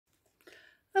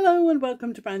Hello and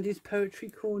welcome to Brandy's Poetry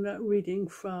Corner, reading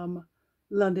from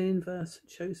London in Verse,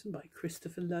 chosen by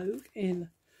Christopher Logue in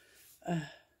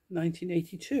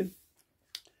 1982.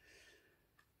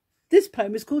 This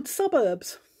poem is called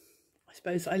Suburbs. I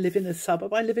suppose I live in a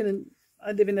suburb. I live in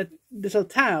a little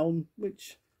town,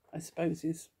 which I suppose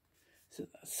is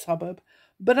a suburb.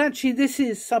 But actually, this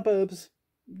is Suburbs,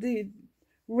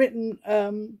 written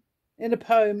in a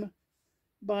poem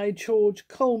by George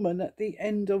Colman at the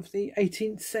end of the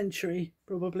 18th century,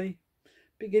 probably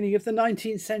beginning of the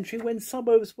 19th century, when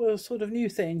suburbs were a sort of new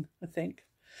thing, I think.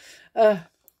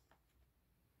 But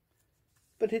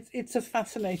it's a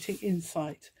fascinating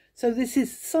insight. So this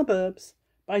is Suburbs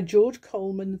by George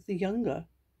Colman the Younger,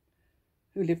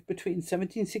 who lived between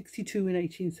 1762 and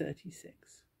 1836.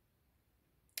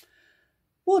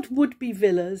 What would-be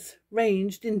villas,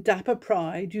 ranged in dapper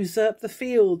pride, usurp the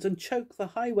fields and choke the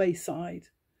highway side,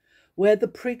 where the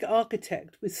prig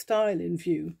architect, with style in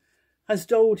view, has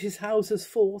doled his houses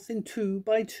forth in 2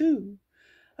 by 2,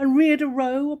 and reared a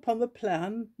row upon the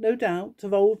plan, no doubt,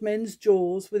 of old men's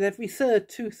jaws with every third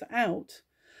tooth out,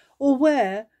 or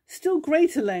where, still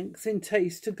greater lengths in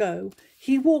taste to go,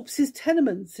 he warps his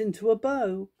tenements into a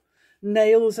bow,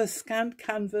 nails a scant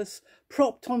canvas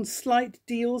propped on slight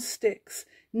deal sticks,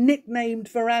 nicknamed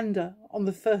veranda on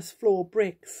the first floor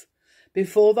bricks.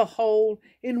 Before the whole,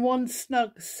 in one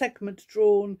snug segment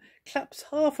drawn, claps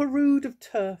half a rood of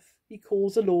turf he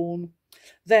calls a lawn.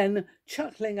 Then,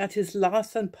 chuckling at his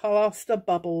last and plaster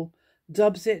bubble,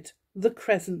 dubs it the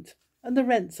Crescent, and the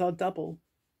rents are double.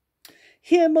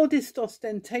 Here modest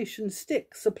ostentation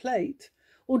sticks a plate,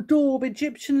 or daub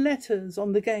Egyptian letters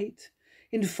on the gate,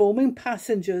 informing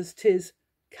passengers 'tis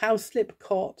Cowslip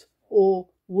Cot, or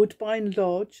Woodbine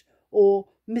Lodge, or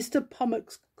Mr.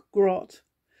 Pummock's Grot.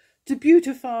 To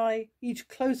beautify each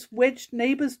close-wedged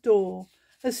neighbour's door,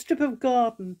 a strip of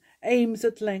garden aims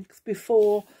at length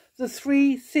before the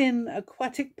 3 thin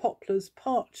aquatic poplars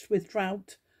parched with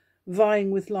drought,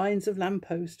 vying with lines of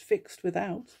lamppost fixed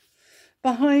without.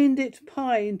 Behind it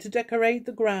pine to decorate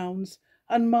the grounds,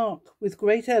 and mark with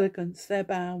great elegance their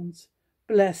bounds.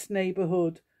 Blessed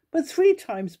neighbourhood, but 3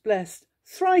 times blessed,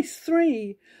 thrice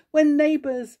 3, when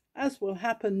neighbours, as will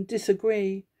happen,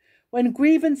 disagree, when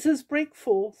grievances break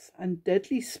forth, and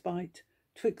deadly spite,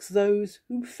 twixt those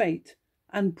whom fate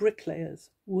and bricklayers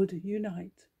would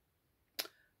unite.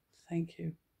 Thank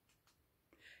you.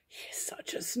 He's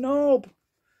such a snob.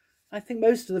 I think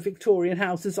most of the Victorian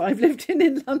houses I've lived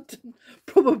in London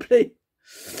probably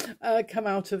come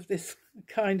out of this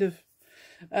kind of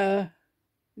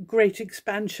great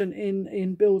expansion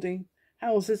in building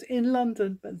houses in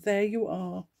London. But there you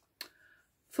are.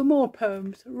 For more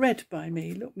poems read by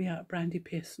me, look me up, Brandy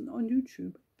Pearson, on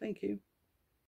YouTube. Thank you.